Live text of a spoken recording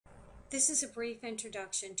This is a brief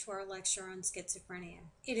introduction to our lecture on schizophrenia.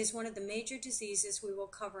 It is one of the major diseases we will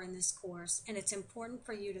cover in this course, and it's important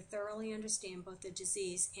for you to thoroughly understand both the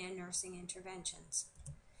disease and nursing interventions.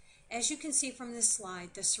 As you can see from this slide,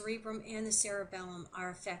 the cerebrum and the cerebellum are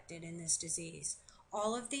affected in this disease.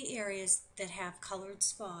 All of the areas that have colored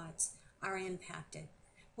spots are impacted.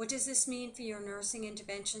 What does this mean for your nursing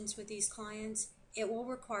interventions with these clients? It will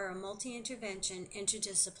require a multi-intervention,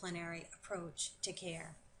 interdisciplinary approach to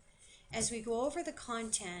care. As we go over the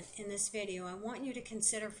content in this video, I want you to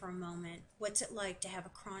consider for a moment what's it like to have a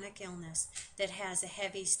chronic illness that has a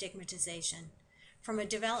heavy stigmatization. From a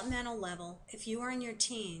developmental level, if you are in your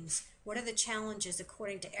teens, what are the challenges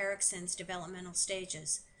according to Erikson's developmental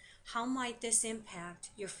stages? How might this impact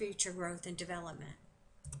your future growth and development?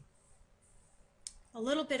 A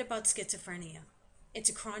little bit about schizophrenia. It's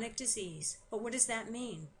a chronic disease, but what does that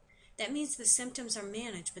mean? That means the symptoms are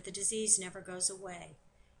managed, but the disease never goes away.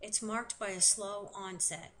 It's marked by a slow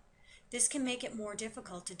onset. This can make it more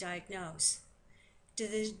difficult to diagnose.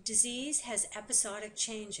 The disease has episodic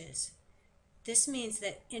changes. This means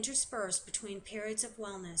that interspersed between periods of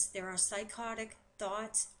wellness, there are psychotic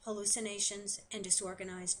thoughts, hallucinations, and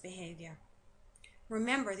disorganized behavior.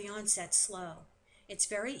 Remember, the onset's slow. It's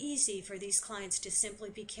very easy for these clients to simply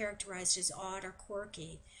be characterized as odd or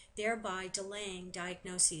quirky, thereby delaying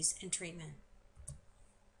diagnoses and treatment.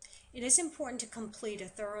 It is important to complete a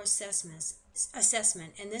thorough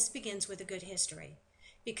assessment, and this begins with a good history.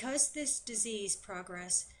 Because this disease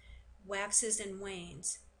progress waxes and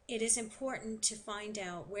wanes, it is important to find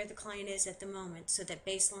out where the client is at the moment so that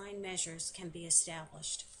baseline measures can be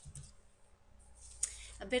established.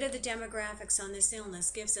 A bit of the demographics on this illness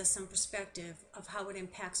gives us some perspective of how it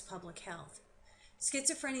impacts public health.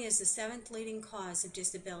 Schizophrenia is the 7th leading cause of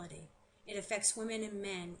disability. It affects women and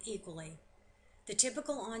men equally. The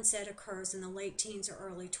typical onset occurs in the late teens or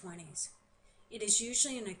early 20s. It is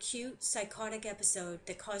usually an acute psychotic episode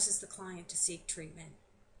that causes the client to seek treatment.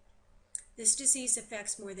 This disease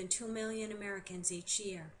affects more than 2 million Americans each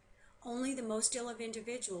year. Only the most ill of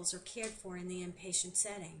individuals are cared for in the inpatient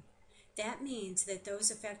setting. That means that those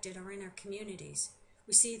affected are in our communities.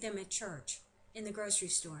 We see them at church, in the grocery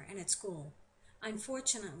store, and at school.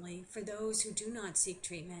 Unfortunately, for those who do not seek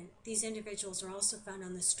treatment, these individuals are also found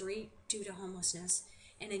on the street due to homelessness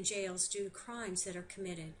and in jails due to crimes that are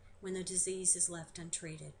committed when the disease is left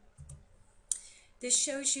untreated. This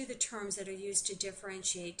shows you the terms that are used to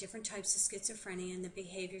differentiate different types of schizophrenia and the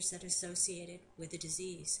behaviors that are associated with the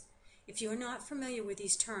disease. If you are not familiar with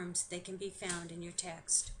these terms, they can be found in your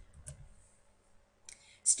text.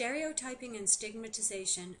 Stereotyping and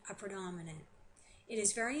stigmatization are predominant. It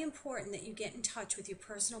is very important that you get in touch with your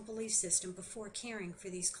personal belief system before caring for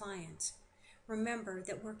these clients. Remember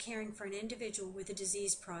that we're caring for an individual with a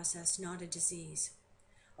disease process, not a disease.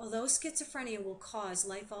 Although schizophrenia will cause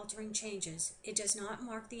life-altering changes, it does not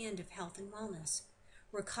mark the end of health and wellness.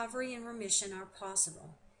 Recovery and remission are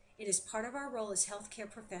possible. It is part of our role as healthcare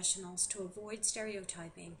professionals to avoid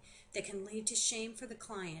stereotyping that can lead to shame for the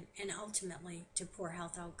client and ultimately to poor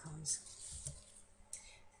health outcomes.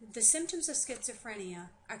 The symptoms of schizophrenia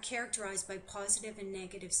are characterized by positive and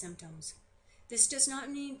negative symptoms. This does not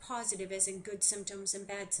mean positive as in good symptoms and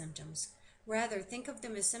bad symptoms. Rather, think of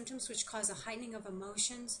them as symptoms which cause a heightening of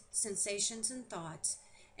emotions, sensations, and thoughts,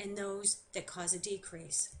 and those that cause a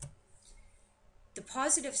decrease. The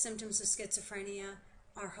positive symptoms of schizophrenia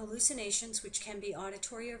are hallucinations, which can be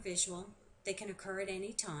auditory or visual. They can occur at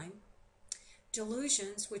any time.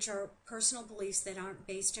 Delusions, which are personal beliefs that aren't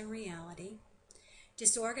based in reality.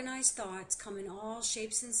 Disorganized thoughts come in all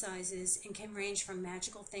shapes and sizes and can range from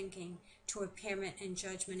magical thinking to impairment in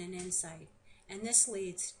judgment and insight, and this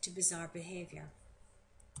leads to bizarre behavior.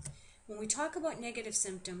 When we talk about negative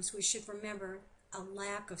symptoms, we should remember a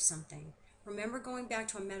lack of something. Remember going back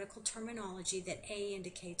to a medical terminology that A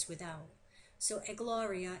indicates without. So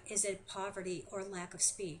agloria is a poverty or lack of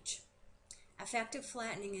speech. Affective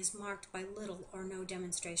flattening is marked by little or no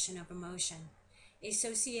demonstration of emotion.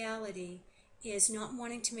 Asociality is not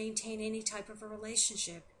wanting to maintain any type of a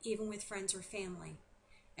relationship, even with friends or family.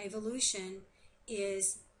 Evolution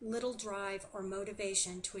is little drive or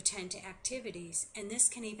motivation to attend to activities, and this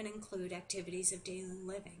can even include activities of daily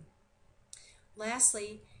living.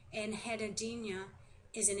 Lastly, anhedonia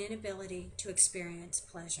is an inability to experience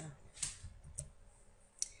pleasure.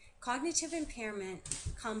 Cognitive impairment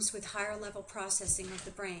comes with higher level processing of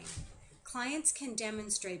the brain. Clients can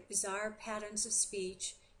demonstrate bizarre patterns of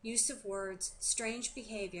speech, use of words, strange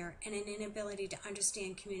behavior, and an inability to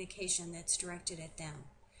understand communication that's directed at them.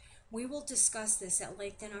 We will discuss this at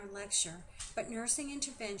length in our lecture, but nursing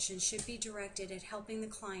intervention should be directed at helping the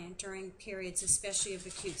client during periods especially of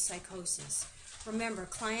acute psychosis. Remember,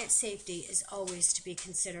 client safety is always to be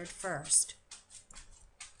considered first.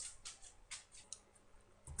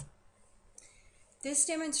 This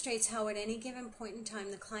demonstrates how at any given point in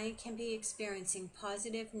time the client can be experiencing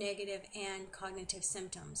positive, negative, and cognitive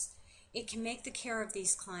symptoms. It can make the care of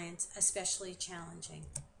these clients especially challenging.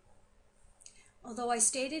 Although I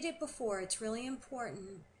stated it before, it's really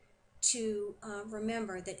important to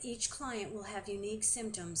remember that each client will have unique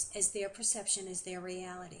symptoms as their perception is their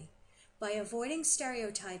reality. By avoiding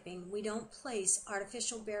stereotyping, we don't place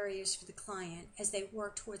artificial barriers for the client as they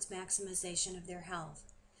work towards maximization of their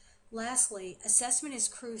health. Lastly, assessment is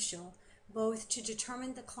crucial both to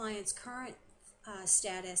determine the client's current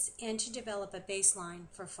status and to develop a baseline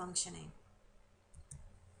for functioning.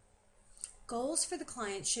 Goals for the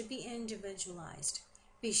client should be individualized.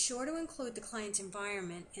 Be sure to include the client's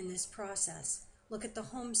environment in this process. Look at the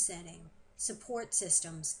home setting, support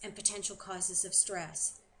systems, and potential causes of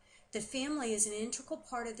stress. The family is an integral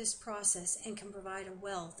part of this process and can provide a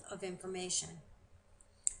wealth of information.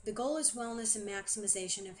 The goal is wellness and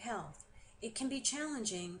maximization of health. It can be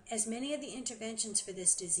challenging as many of the interventions for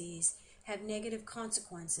this disease have negative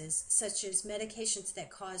consequences, such as medications that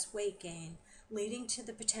cause weight gain, leading to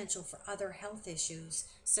the potential for other health issues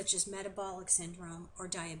such as metabolic syndrome or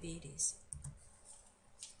diabetes.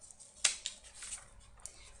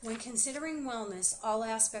 When considering wellness, all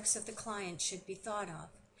aspects of the client should be thought of.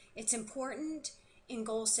 It's important in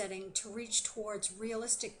goal setting to reach towards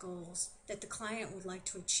realistic goals that the client would like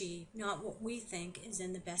to achieve, not what we think is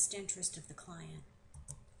in the best interest of the client.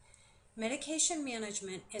 Medication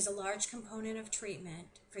management is a large component of treatment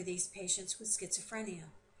for these patients with schizophrenia.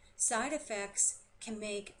 Side effects can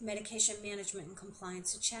make medication management and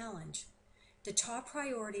compliance a challenge. The top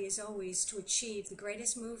priority is always to achieve the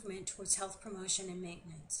greatest movement towards health promotion and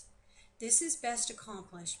maintenance. This is best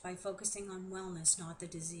accomplished by focusing on wellness, not the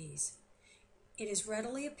disease. It is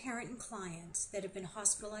readily apparent in clients that have been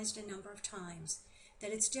hospitalized a number of times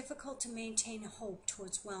that it's difficult to maintain hope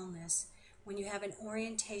towards wellness when you have an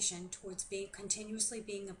orientation towards continuously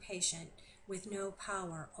being a patient with no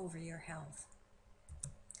power over your health.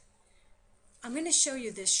 I'm going to show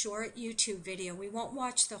you this short YouTube video. We won't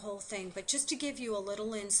watch the whole thing, but just to give you a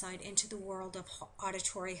little insight into the world of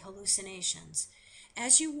auditory hallucinations.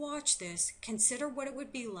 As you watch this, consider what it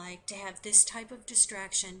would be like to have this type of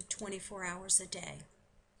distraction 24 hours a day.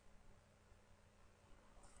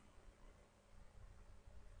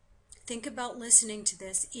 Think about listening to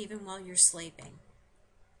this even while you're sleeping.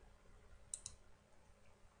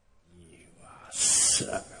 You are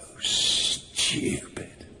so stupid.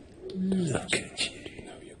 Look at you.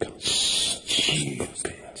 No, you can't.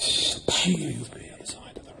 Stupid.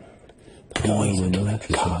 Side of the road. Poison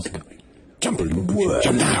cars coming. Jump in.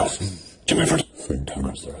 Jump now. Jump in front.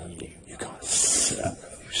 Across the road. You can't. So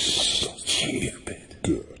stupid.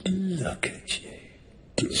 Look at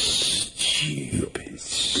you. Stupid.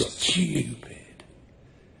 Stupid.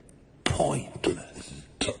 Pointless.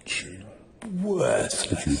 Touching.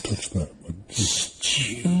 Worthless. Did you touch that one?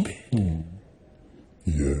 Stupid.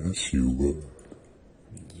 Yes, you were.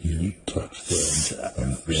 You touched them,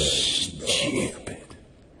 and then Stupid.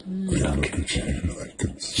 look at you. I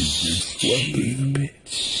can see you sweating.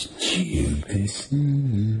 Stupid. I can see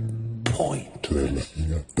you. Pointless. They're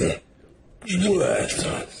looking up there.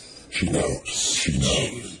 Worthless. She knows. She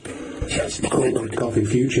knows. Yes, Corporate Coffee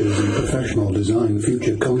Futures and Professional Design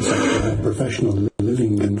Future Concept to have professional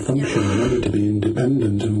living and function ready to be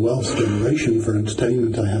independent and wealth generation for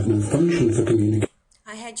entertainment. I have no function for communication.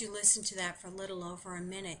 I had you listen to that for a little over a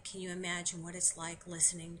minute. Can you imagine what it's like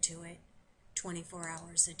listening to it 24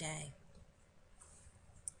 hours a day?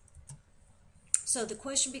 So the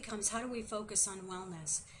question becomes, how do we focus on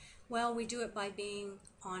wellness? Well, we do it by being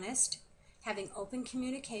honest, having open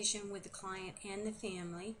communication with the client and the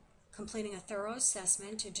family, completing a thorough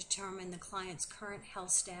assessment to determine the client's current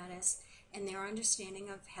health status and their understanding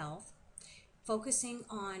of health, focusing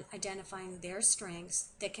on identifying their strengths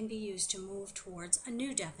that can be used to move towards a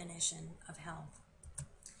new definition of health.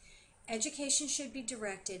 Education should be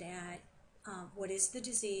directed at what is the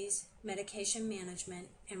disease, medication management,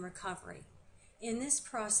 and recovery. In this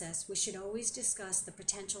process, we should always discuss the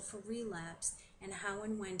potential for relapse and how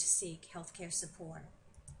and when to seek healthcare support.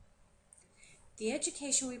 The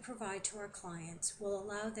education we provide to our clients will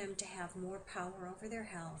allow them to have more power over their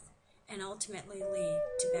health and ultimately lead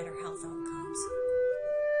to better health outcomes.